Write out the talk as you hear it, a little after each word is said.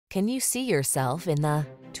Can you see yourself in the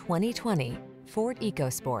 2020 Ford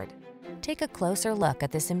EcoSport? Take a closer look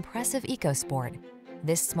at this impressive EcoSport.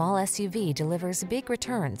 This small SUV delivers big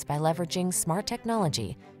returns by leveraging smart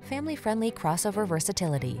technology, family-friendly crossover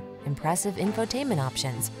versatility, impressive infotainment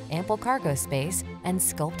options, ample cargo space, and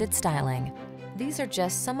sculpted styling. These are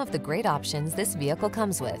just some of the great options this vehicle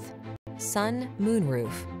comes with: sun,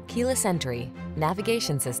 moonroof, keyless entry,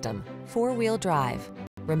 navigation system, four-wheel drive,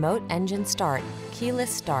 remote engine start,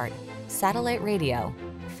 keyless start, satellite radio,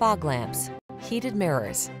 fog lamps, heated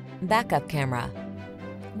mirrors, backup camera.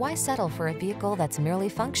 Why settle for a vehicle that's merely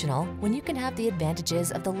functional when you can have the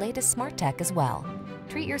advantages of the latest smart tech as well?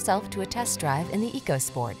 Treat yourself to a test drive in the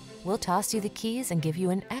EcoSport. We'll toss you the keys and give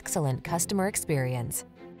you an excellent customer experience.